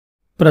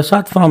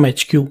Prasad from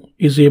HQ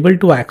is able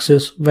to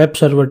access web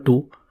server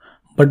 2,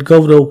 but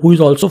Gaurav, who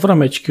is also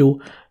from HQ,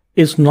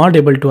 is not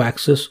able to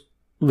access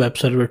web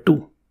server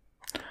 2.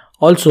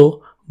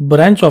 Also,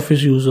 branch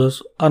office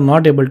users are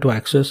not able to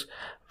access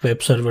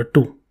web server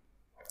 2.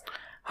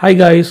 Hi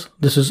guys,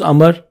 this is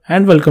Amar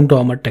and welcome to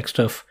Amar Tech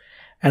Stuff.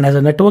 And as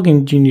a network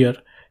engineer,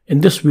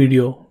 in this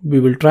video, we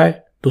will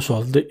try to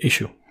solve the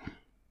issue.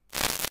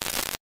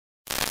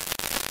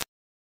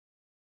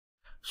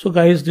 So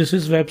guys, this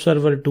is web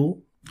server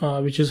 2,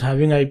 which is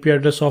having IP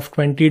address of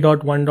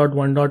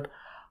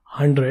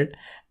 20.1.1.100,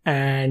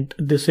 and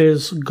this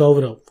is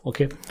Gaurav,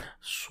 okay,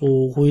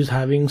 so who is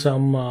having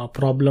some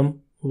problem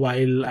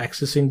while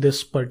accessing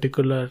this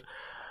particular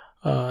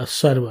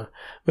server,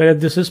 whereas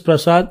this is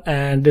Prasad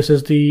and this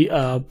is the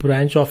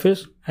branch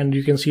office, and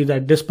you can see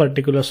that this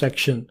particular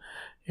section,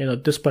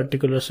 this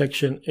particular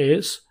section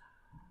is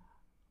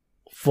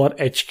for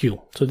HQ.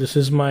 So this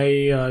is my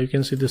you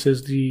can see this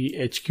is the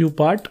HQ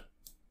part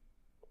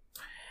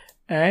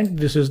and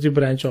this is the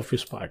branch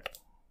office part.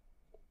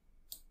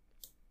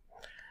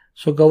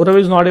 So Gaurav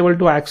is not able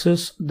to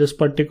access this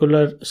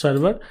particular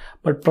server,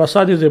 but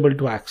Prasad is able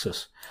to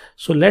access.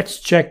 So let's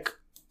check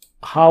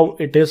how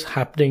it is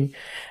happening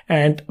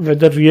and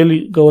whether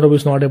really Gaurav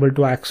is not able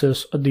to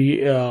access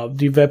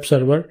the web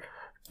server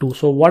too.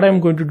 So what I'm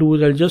going to do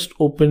is I'll just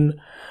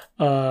open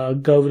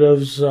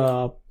Gaurav's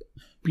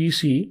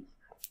PC,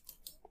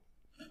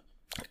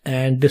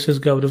 and this is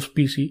Gaurav's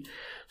PC.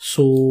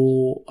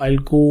 So I'll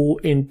go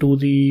into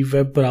the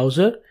web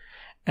browser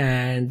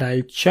and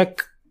I'll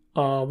check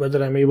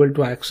whether I'm able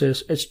to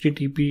access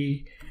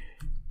HTTP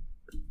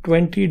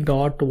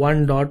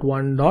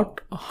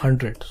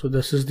 20.1.1.100. So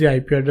this is the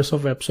IP address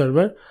of web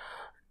server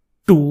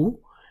 2,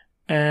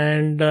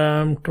 and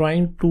I'm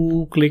trying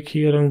to click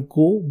here and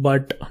go,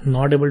 but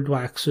not able to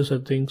access a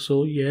thing.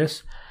 So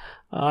yes,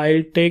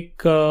 I'll take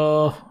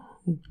Prasad's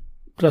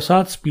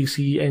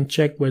PC and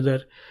check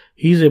whether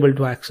he's able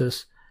to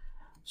access.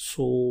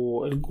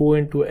 So I'll go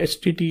into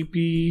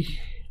HTTP.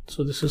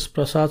 So this is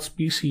Prasad's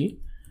PC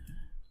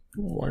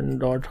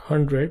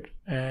 1.100,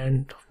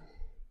 and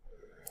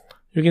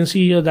you can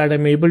see here that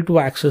I'm able to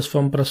access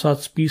from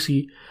Prasad's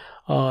PC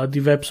the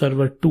web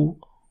server 2,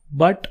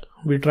 but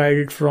we tried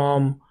it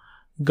from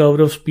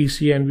Gaurav's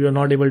PC and we are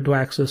not able to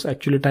access.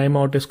 Actually,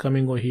 timeout is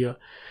coming over here.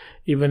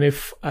 Even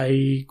if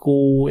I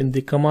go in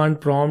the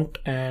command prompt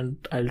and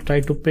I'll try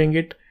to ping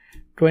it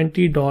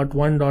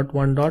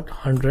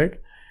 20.1.1.100,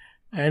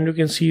 and you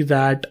can see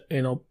that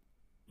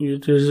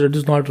it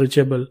is not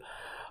reachable.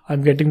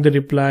 I'm getting the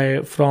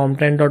reply from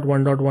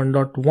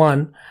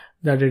 10.1.1.1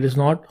 that it is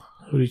not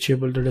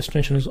reachable, the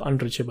destination is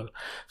unreachable.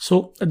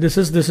 So this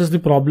is the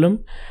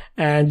problem.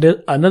 And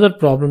there's another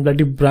problem that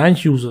the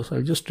branch users,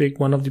 I'll just take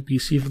one of the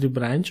PC for the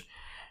branch,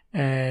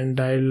 and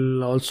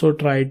I'll also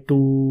try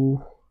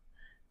to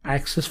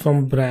access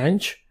from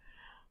branch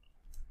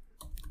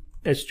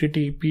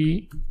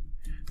HTTP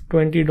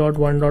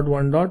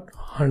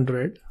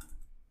 20.1.1.100.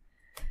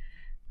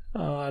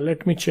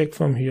 Let me check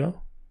from here.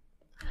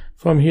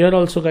 From here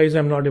also, guys,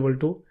 I'm not able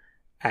to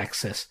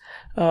access.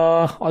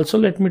 Also,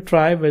 let me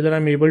try whether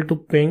I'm able to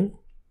ping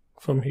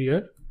from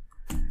here,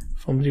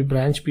 from the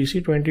branch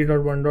PC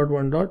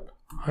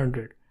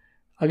 20.1.1.100.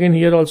 Again,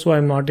 here also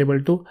I'm not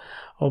able to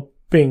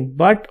ping,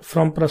 but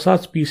from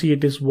Prasad's PC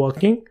it is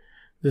working.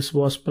 This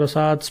was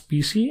Prasad's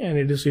PC and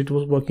it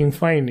was working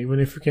fine. Even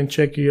if you can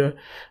check here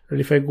that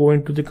if I go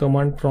into the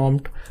command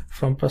prompt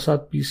from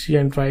Prasad PC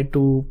and try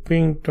to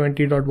ping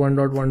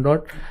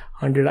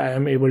 20.1.1.100, I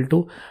am able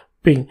to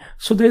ping.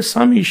 So there's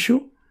some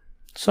issue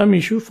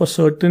for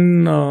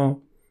certain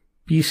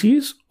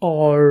PCs,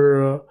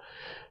 or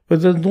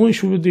but there's no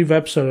issue with the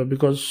web server,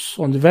 because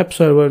on the web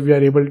server we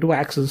are able to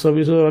access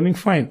services running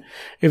fine.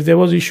 If there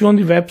was issue on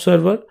the web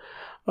server,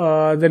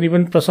 then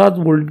even Prasad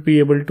would be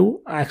able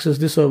to access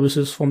the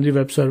services from the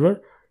web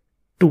server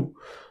too.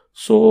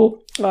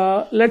 So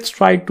let's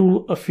try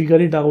to figure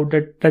it out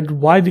that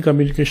why the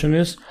communication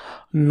is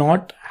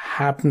not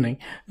happening.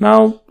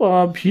 Now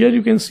here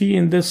you can see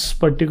in this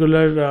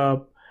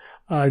particular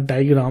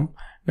diagram,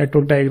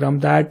 network diagram,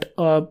 that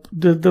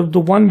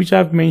the one which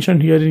I've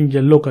mentioned here in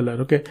yellow color,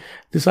 okay,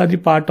 these are the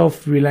part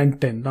of VLAN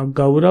 10. Now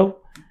Gaurav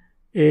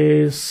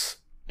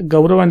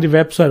and the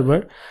web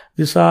server,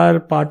 these are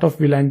part of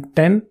VLAN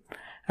 10.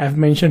 I've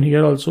mentioned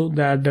here also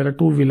that there are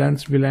two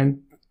VLANs,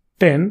 VLAN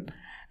 10,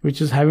 which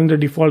is having the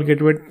default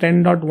gateway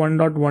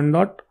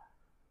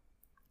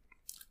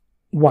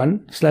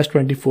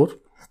 10.1.1.1/24.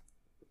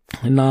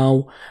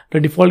 Now the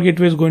default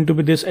gateway is going to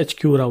be this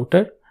HQ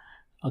router,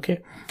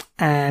 okay,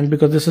 and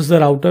because this is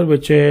the router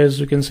which is,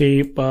 you can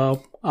see,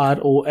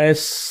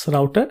 ROS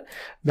router,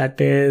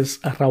 that is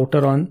a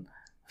router on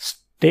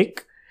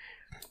stick.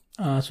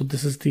 So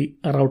this is the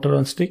router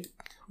on stick,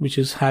 which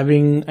is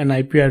having an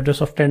IP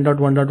address of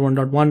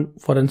 10.1.1.1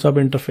 foreign sub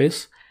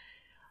interface.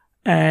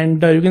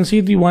 And you can see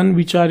the one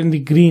which are in the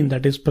green,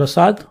 that is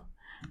Prasad,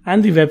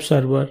 and the web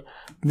server,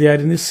 they are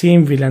in the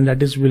same VLAN,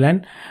 that is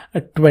VLAN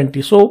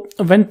 20. So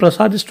when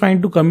Prasad is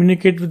trying to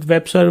communicate with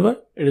web server,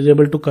 it is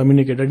able to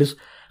communicate, that is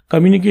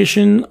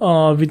communication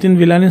within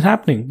VLAN is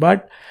happening.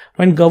 But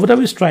when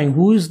Gaurav is trying,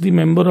 who is the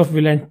member of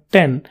VLAN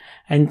 10,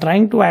 and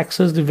trying to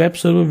access the web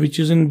server which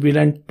is in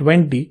VLAN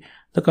 20,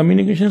 the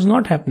communication is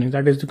not happening.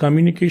 That is, the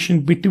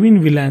communication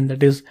between VLAN,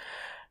 that is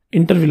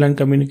inter-VLAN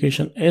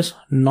communication, is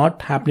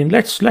not happening.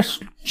 Let's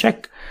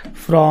check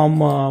from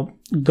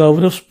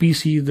Gaurav's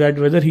PC that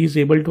whether he is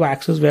able to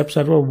access web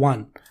server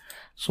 1.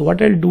 So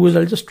what I'll do is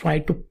I'll just try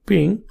to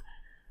ping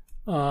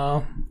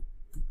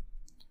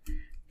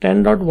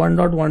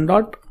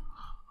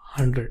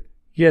 10.1.1.100.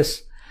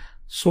 Yes.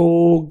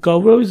 So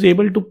Gaurav is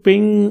able to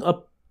ping a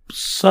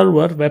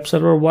server, web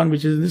server 1,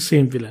 which is in the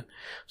same VLAN.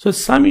 So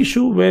some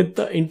issue with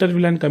the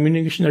inter-VLAN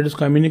communication, that is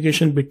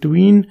communication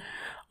between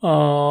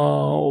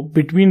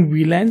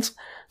VLANs.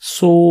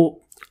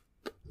 So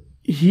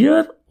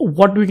here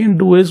what we can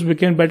do is we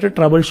can better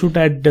troubleshoot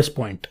at this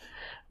point,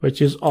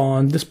 which is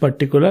on this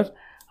particular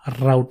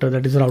router,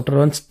 that is router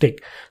on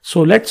stick.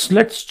 So let's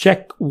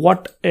check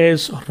what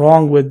is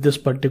wrong with this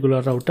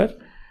particular router.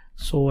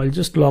 So I'll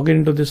just log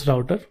into this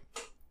router,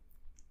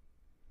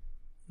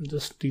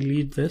 just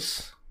delete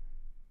this.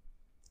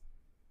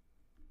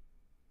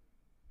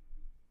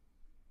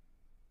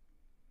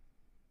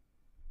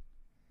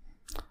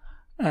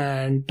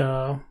 And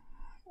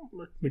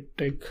let me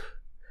take,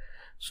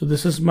 so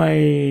this is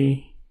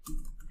my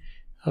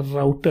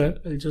router.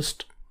 I'll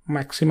just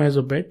maximize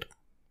a bit.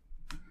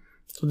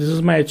 So this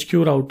is my HQ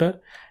router,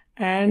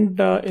 and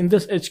in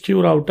this HQ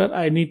router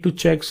I need to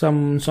check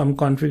some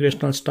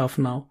configurational stuff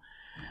now.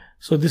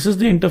 So this is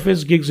the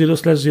interface gig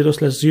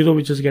 0/0/0,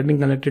 which is getting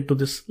connected to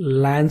this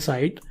LAN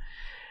site.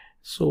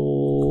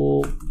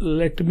 So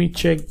let me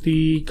check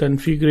the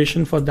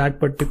configuration for that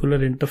particular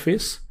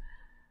interface.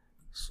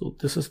 So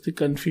this is the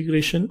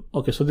configuration.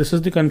 Okay, so this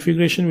is the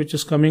configuration which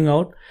is coming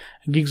out,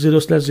 gig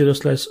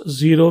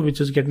 0/0/0,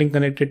 which is getting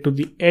connected to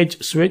the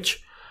edge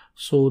switch.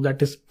 So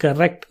that is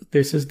correct.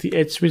 This is the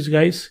edge switch,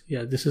 guys.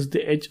 Yeah, this is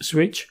the edge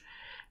switch,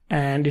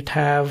 and we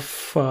have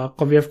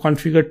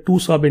configured two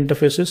sub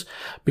interfaces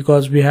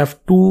because we have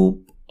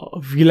two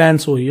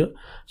VLANs over here.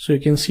 So you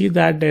can see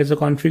that there's a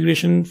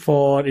configuration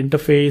for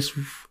interface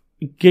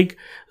gig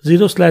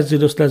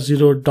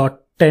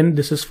 0/0/0.10.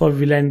 This is for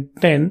VLAN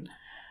 10.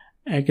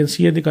 I can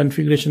see here the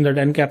configuration that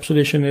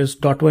encapsulation is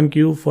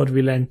 .1q for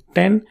VLAN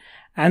 10,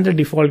 and the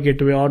default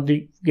gateway or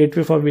the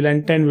gateway for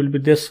VLAN 10 will be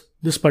this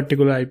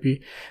particular IP,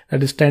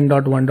 that is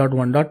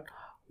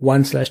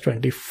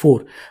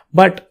 10.1.1.1/24.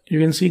 But you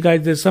can see,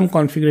 guys, there's some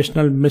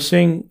configuration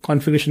missing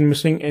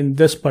in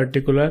this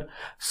particular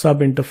sub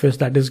interface,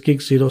 that is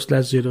gig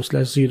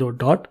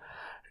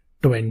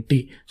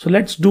 0/0/0.20. So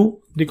let's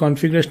do the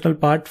configurational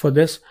part for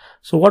this.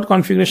 So what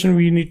configuration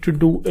we need to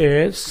do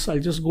is, I'll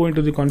just go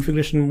into the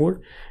configuration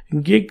mode,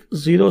 gig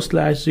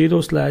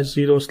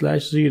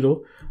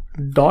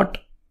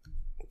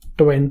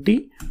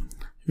 0/0/0/0.20.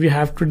 We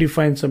have to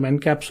define some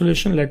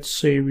encapsulation. Let's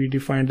say we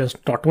defined as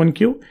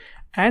 .1q,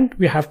 and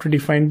we have to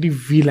define the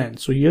VLAN.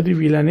 So here the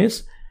VLAN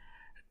is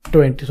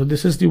 20. So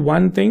this is the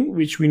one thing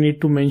which we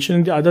need to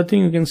mention. The other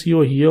thing you can see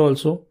over here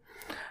also,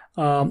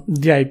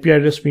 the IP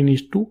address we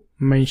need to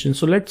mention.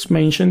 So let's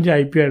mention the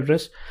IP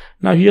address.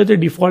 Now here the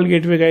default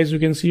gateway, guys, you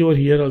can see over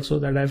here also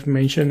that I've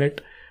mentioned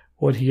it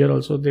over here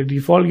also. The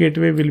default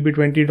gateway will be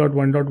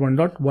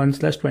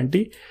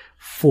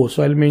 20.1.1.1/24.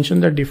 So I'll mention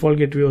the default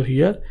gateway over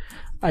here.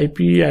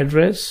 IP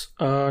address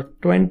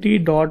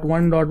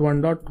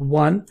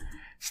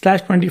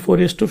 20.1.1.1/24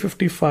 is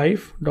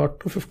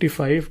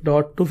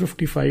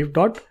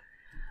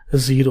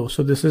 255.255.255.0.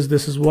 So this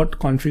is what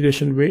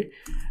configuration we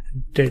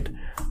did.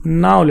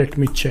 Now let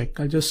me check.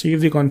 I'll just save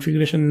the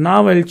configuration.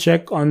 Now I'll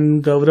check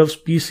on Gaurav's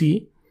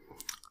PC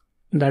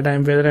that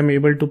whether I'm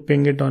able to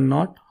ping it or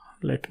not.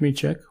 Let me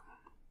check.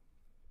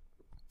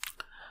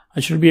 I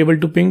should be able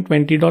to ping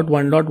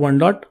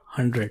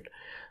 20.1.1.100.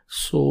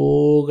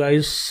 So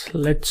guys,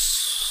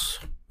 let's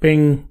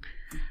ping.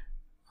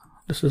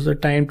 This is the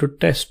time to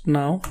test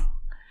now,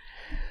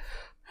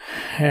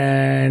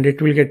 and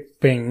it will get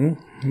ping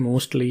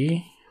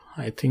mostly,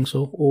 I think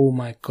so. Oh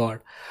my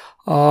god.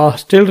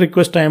 Still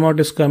request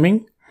timeout is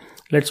coming.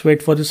 Let's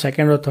wait for the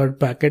second or third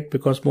packet,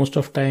 because most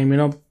of time,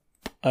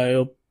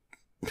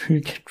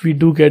 we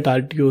do get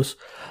RTOs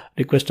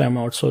request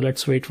timeout. So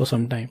let's wait for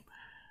some time.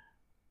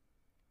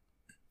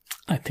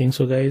 I think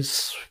so,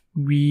 guys.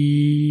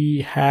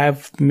 We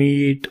have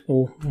made,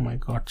 oh my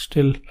god,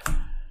 still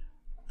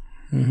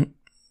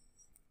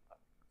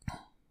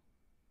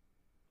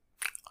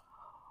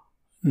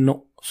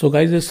no. So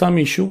guys, there's some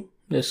issue.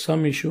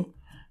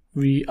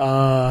 We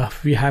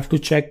have to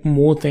check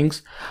more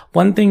things.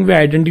 One thing we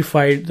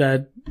identified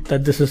that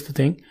this is the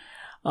thing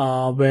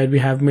where we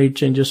have made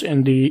changes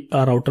in the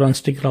router on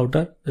stick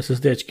router. This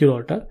is the HQ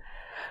router.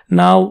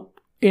 Now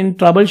in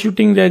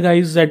troubleshooting there,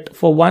 guys, that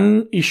for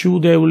one issue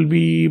there will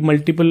be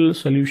multiple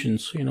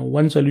solutions.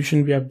 One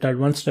solution we have done,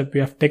 one step we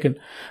have taken,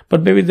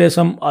 but maybe there's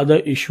some other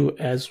issue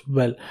as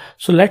well.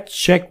 So let's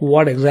check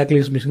what exactly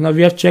is missing. Now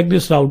we have checked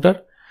this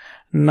router.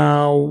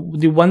 Now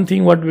the one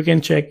thing what we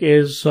can check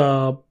is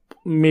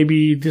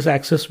maybe this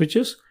access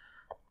switches.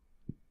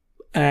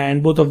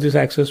 and both of these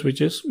access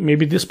switches,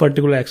 maybe this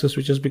particular access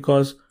switches,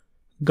 because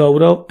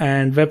Gaurav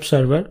and web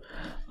server,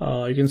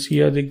 you can see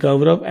here the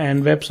Gaurav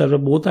and web server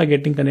both are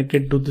getting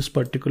connected to this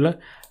particular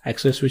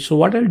access switch. So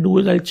what I'll do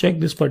is I'll check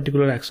this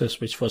particular access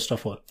switch first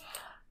of all.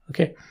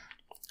 Okay,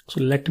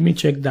 so let me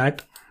check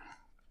that,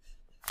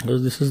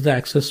 because this is the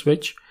access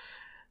switch.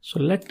 So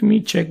let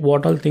me check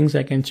what all things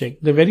I can check.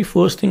 The very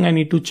first thing I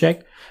need to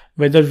check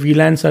whether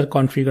VLANs are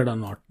configured or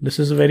not. This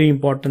is a very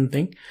important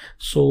thing.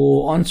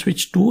 So on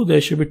switch 2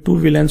 there should be 2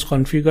 VLANs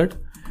configured,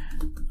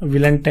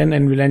 VLAN 10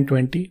 and VLAN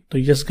 20. So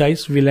yes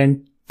guys,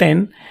 VLAN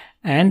 10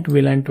 and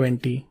VLAN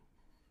 20.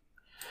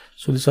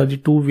 So these are the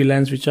 2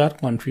 VLANs which are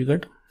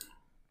configured.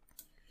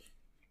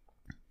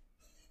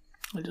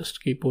 I'll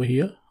just keep over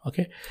here.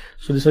 Okay,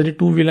 so these are the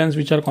 2 VLANs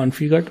which are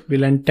configured,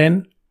 VLAN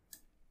 10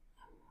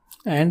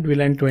 and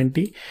VLAN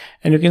 20,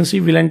 and you can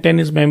see VLAN 10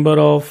 is member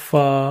of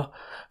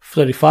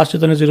fast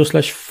Ethernet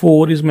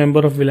 0/4 is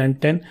member of VLAN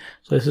 10.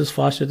 So this is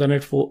fast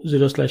Ethernet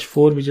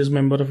 0/4 which is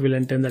member of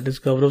VLAN 10, that is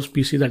Gaurav's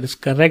PC, that is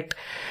correct.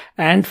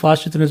 And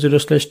fast Ethernet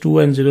 0/2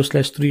 and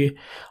 0/3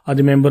 are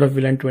the member of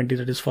VLAN 20,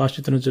 that is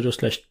fast Ethernet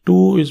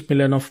 0/2 is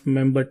VLAN of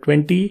member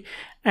 20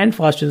 and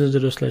fast Ethernet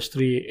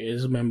 0/3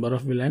 is member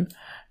of VLAN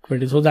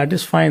 20. So that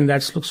is fine,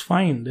 that looks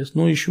fine. There's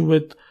no issue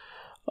with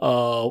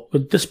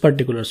this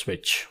particular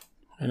switch.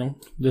 You know,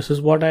 this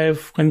is what I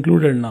have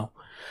concluded now.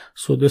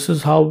 So this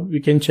is how we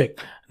can check.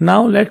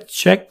 Now let's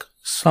check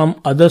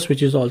some other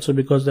switches also,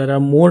 because there are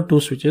more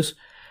 2 switches.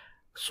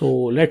 So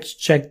let's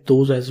check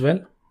those as well.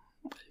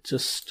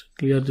 Just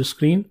clear the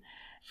screen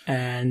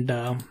and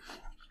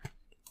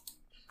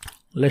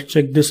let's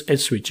check this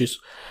edge switches,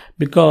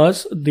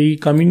 because the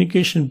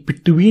communication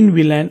between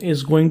VLAN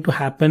is going to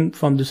happen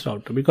from this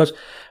router, because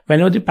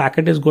whenever the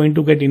packet is going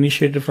to get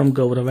initiated from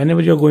Gaurav,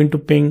 whenever you're going to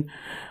ping,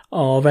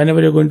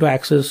 whenever you're going to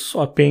access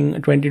or ping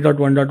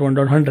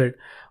 20.1.1.100,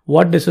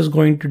 what this is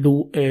going to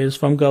do is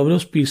from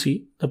Gaurav's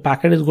PC, the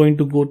packet is going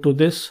to go to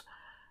this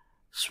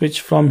switch.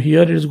 From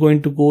here it is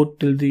going to go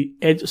till the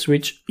edge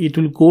switch. It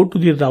will go to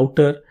the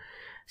router,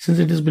 since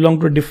it is belong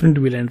to a different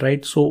VLAN,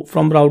 right? So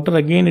from router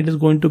again it is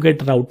going to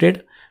get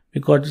routed,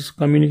 because it's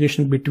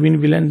communication between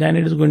VLAN. Then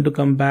it is going to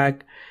come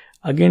back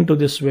again to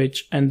the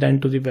switch and then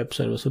to the web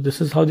server. So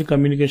this is how the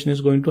communication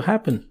is going to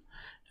happen,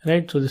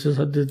 right? So this is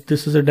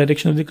the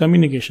direction of the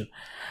communication.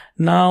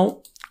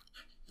 Now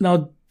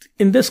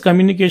in this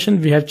communication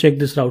we have checked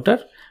this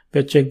router, we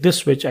have checked this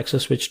switch,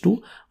 access switch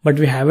 2, but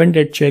we haven't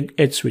yet checked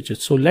edge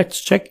switches. So let's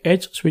check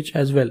edge switch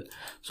as well.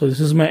 So this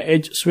is my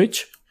edge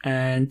switch,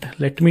 and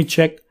let me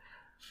check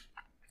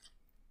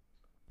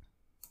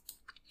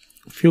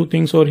few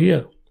things over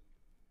here.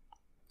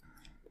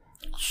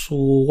 So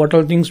what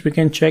all things we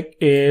can check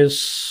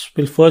is,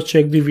 we'll first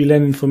check the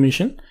VLAN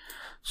information.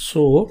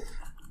 So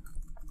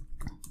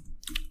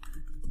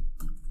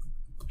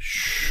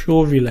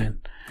show VLAN.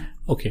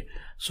 Okay,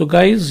 so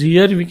guys,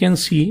 here we can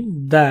see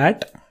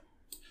that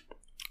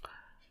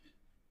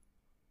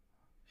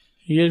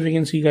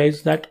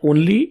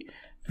only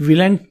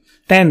VLAN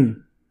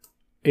 10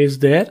 is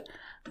there.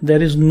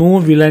 There is no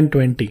VLAN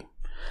 20.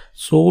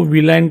 So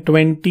VLAN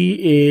 20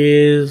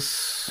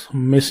 is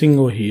missing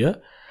over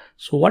here.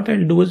 So what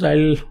I'll do is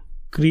I'll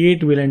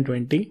create VLAN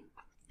 20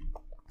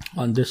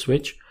 on this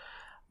switch.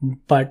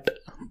 But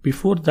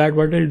before that,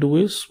 what I'll do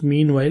is,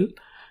 meanwhile,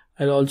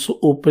 I'll also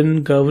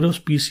open Gaurav's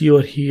PC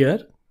over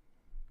here.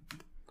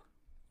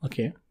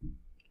 Okay,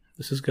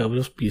 this is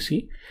Gaurav's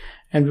PC,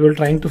 and we were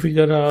trying to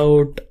figure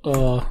out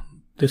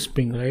this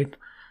ping, right?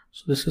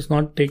 So this is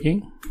not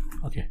taking.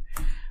 Okay,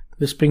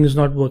 this ping is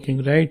not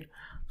working, right?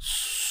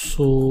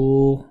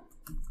 So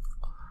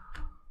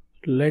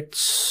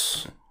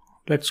let's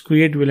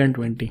create VLAN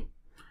 20.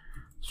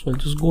 So I'll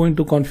just go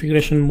into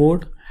configuration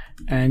mode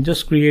and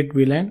just create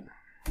VLAN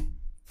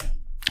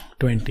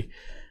 20.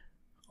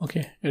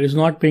 Okay, it is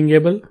not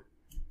pingable,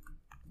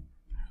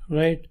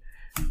 right?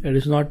 It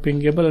is not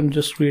pingable. I'm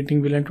just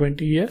creating VLAN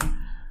 20 here.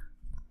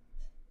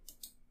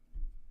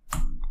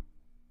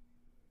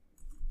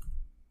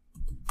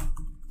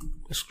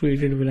 Just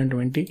created VLAN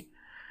 20,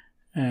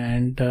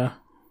 and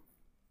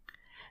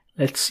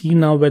let's see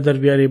now whether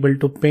we are able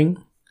to ping,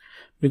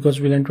 because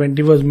VLAN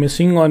 20 was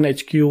missing on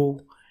HQ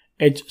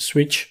edge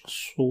switch.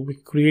 So we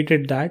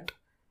created that,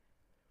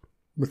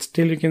 but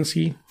still you can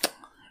see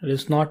it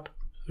is not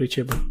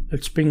reachable.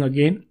 Let's ping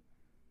again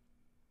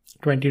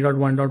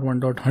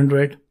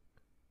 20.1.1.100,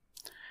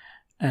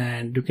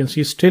 and you can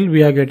see still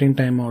we are getting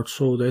timeout.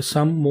 So there's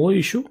some more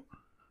issue.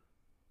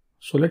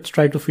 So let's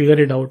try to figure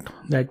it out,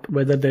 that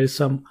whether there is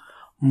some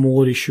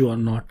more issue or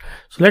not.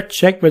 So let's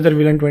check whether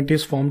VLAN 20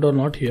 is formed or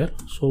not here.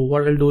 So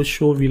what I'll do is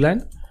show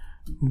VLAN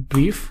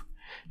brief.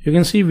 You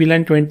can see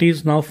VLAN 20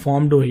 is now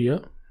formed over here.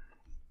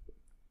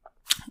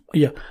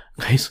 Yeah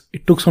guys,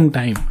 it took some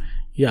time.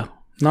 Yeah,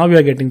 now we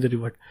are getting the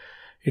reward.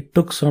 It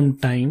took some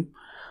time.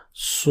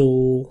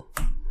 So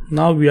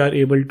now we are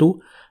able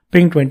to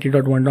ping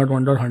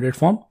 20.1.1.100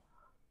 from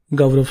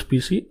Gaurav's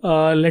PC.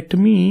 Let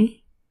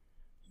me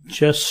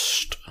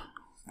just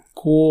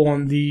go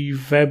on the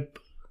web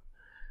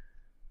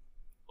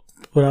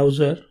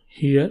browser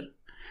here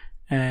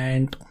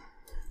and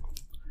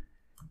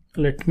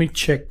let me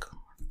check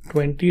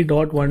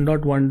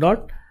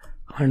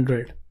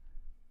 20.1.1.100,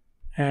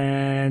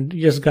 and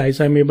yes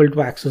guys, I'm able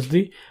to access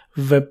the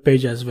web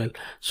page as well.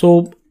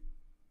 So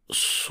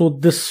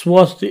this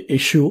was the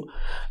issue.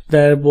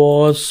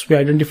 We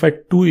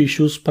identified two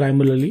issues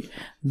primarily,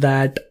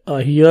 that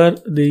here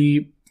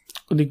the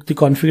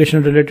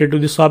configuration related to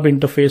the sub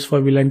interface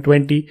for VLAN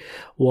 20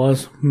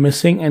 was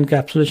missing,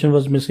 encapsulation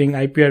was missing,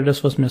 IP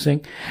address was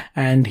missing,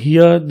 and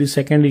here the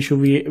second issue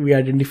we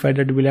identified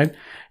that VLAN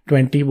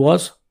 20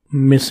 was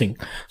missing.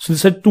 So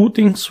these are two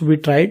things we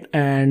tried,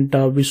 and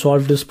we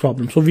solved this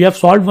problem. So we have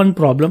solved one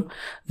problem.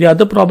 The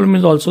other problem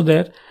is also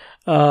there,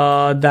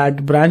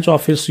 that branch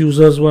office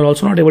users were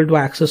also not able to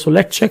access. So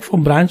let's check for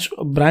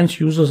branch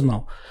users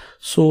now.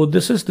 So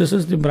this is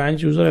the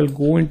branch user. I'll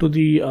go into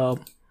the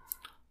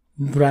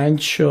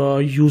branch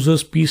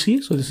users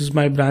PC. So this is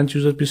my branch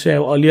user PC.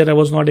 Earlier I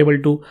was not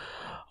able to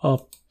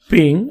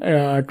ping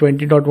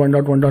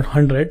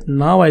 20.1.1.100.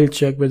 Now I'll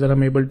check whether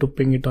I'm able to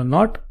ping it or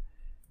not.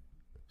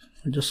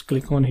 I'll just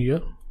click on here,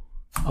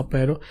 up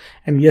arrow,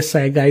 and yes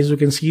guys, you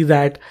can see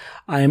that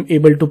I am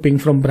able to ping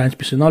from branch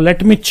PC. Now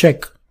let me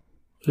check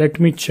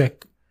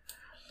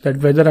that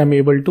whether I'm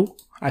able to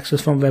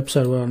access from web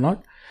server or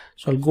not.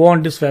 So I'll go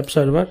on this web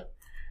server,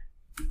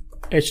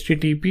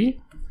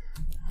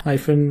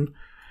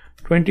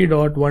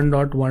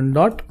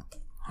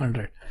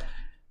 http://20.1.1.100.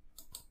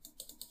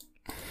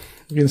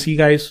 You can see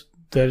guys,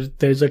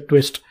 there's a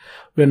twist.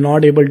 We're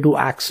not able to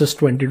access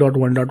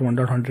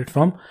 20.1.1.100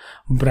 from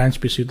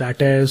branch PC.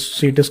 That is,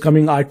 see, it is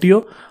coming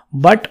RTO,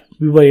 but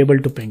we were able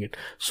to ping it.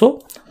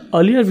 So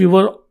earlier we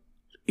were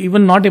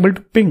even not able to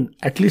ping.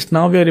 At least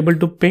now we are able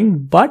to ping,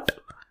 but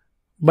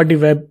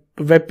the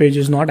web page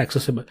is not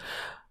accessible.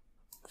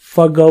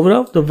 For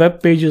Gaurav, the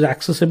web page is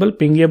accessible,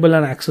 pingable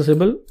and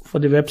accessible for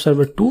the web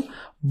server 2,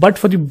 but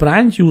for the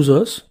branch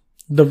users,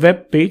 the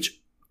web page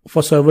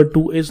for server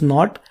 2 is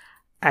not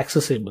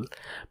accessible,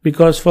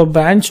 because for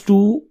branch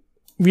 2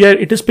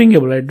 it is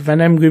pingable, right? When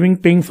I'm giving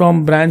ping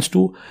from branch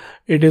 2,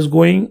 it is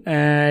going,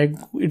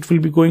 it will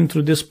be going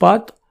through this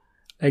path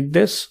like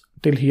this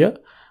till here.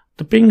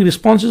 The ping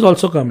response is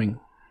also coming.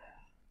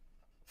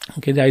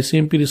 Okay, the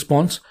ICMP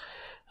response,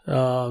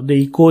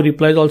 the echo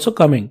reply is also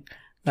coming.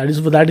 That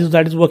is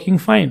working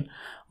fine,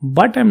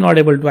 but I'm not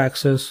able to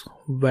access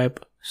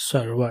web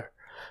server.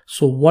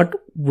 So what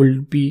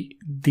will be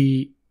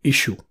the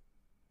issue?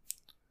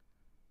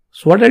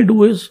 So what I'll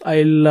do is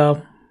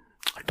I'll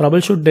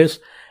troubleshoot this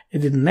in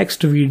the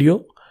next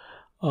video,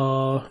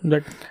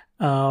 and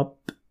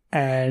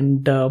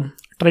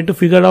try to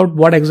figure out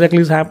what exactly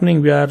is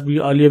happening.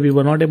 Earlier we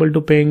were not able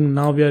to ping,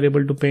 now we are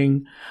able to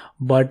ping,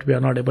 but we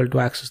are not able to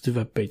access the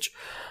web page.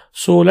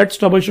 So let's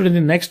troubleshoot in the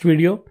next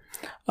video.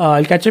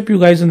 I'll catch up you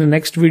guys in the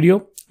next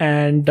video,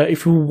 and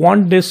if you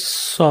want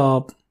this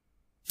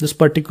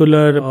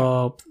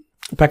particular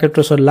packet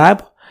tracer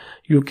lab,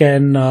 you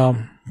can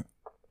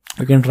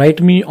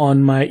write me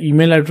on my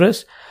email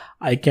address.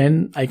 I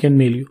can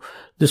mail you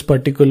this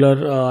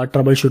particular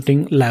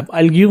troubleshooting lab.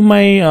 I'll give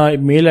my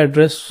mail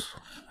address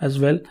as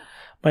well.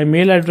 My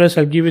mail address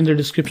I'll give in the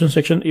description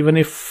section. Even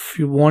if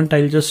you want,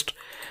 I'll just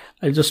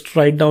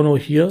write down over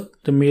here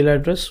the mail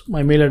address.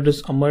 My mail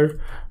address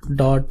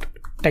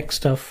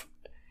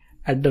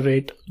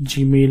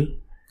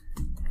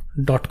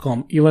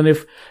amar.techstuff@gmail.com. Even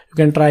if you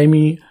can try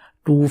me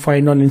to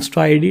find on Insta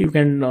ID, you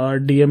can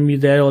DM me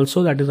there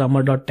also. That is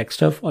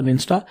amar.techstuff on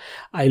Insta.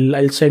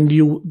 I'll send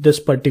you this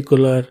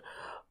particular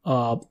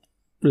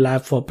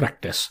lab for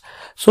practice.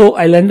 So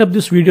I'll end up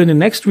this video. In the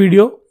next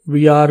video,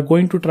 we are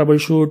going to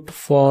troubleshoot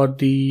for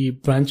the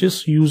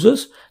branches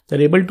users.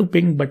 They're able to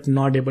ping but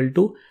not able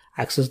to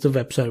access the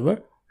web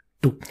server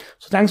too.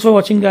 So thanks for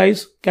watching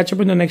guys. Catch up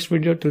in the next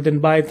video. Till then,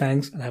 bye,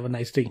 thanks, and have a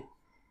nice day.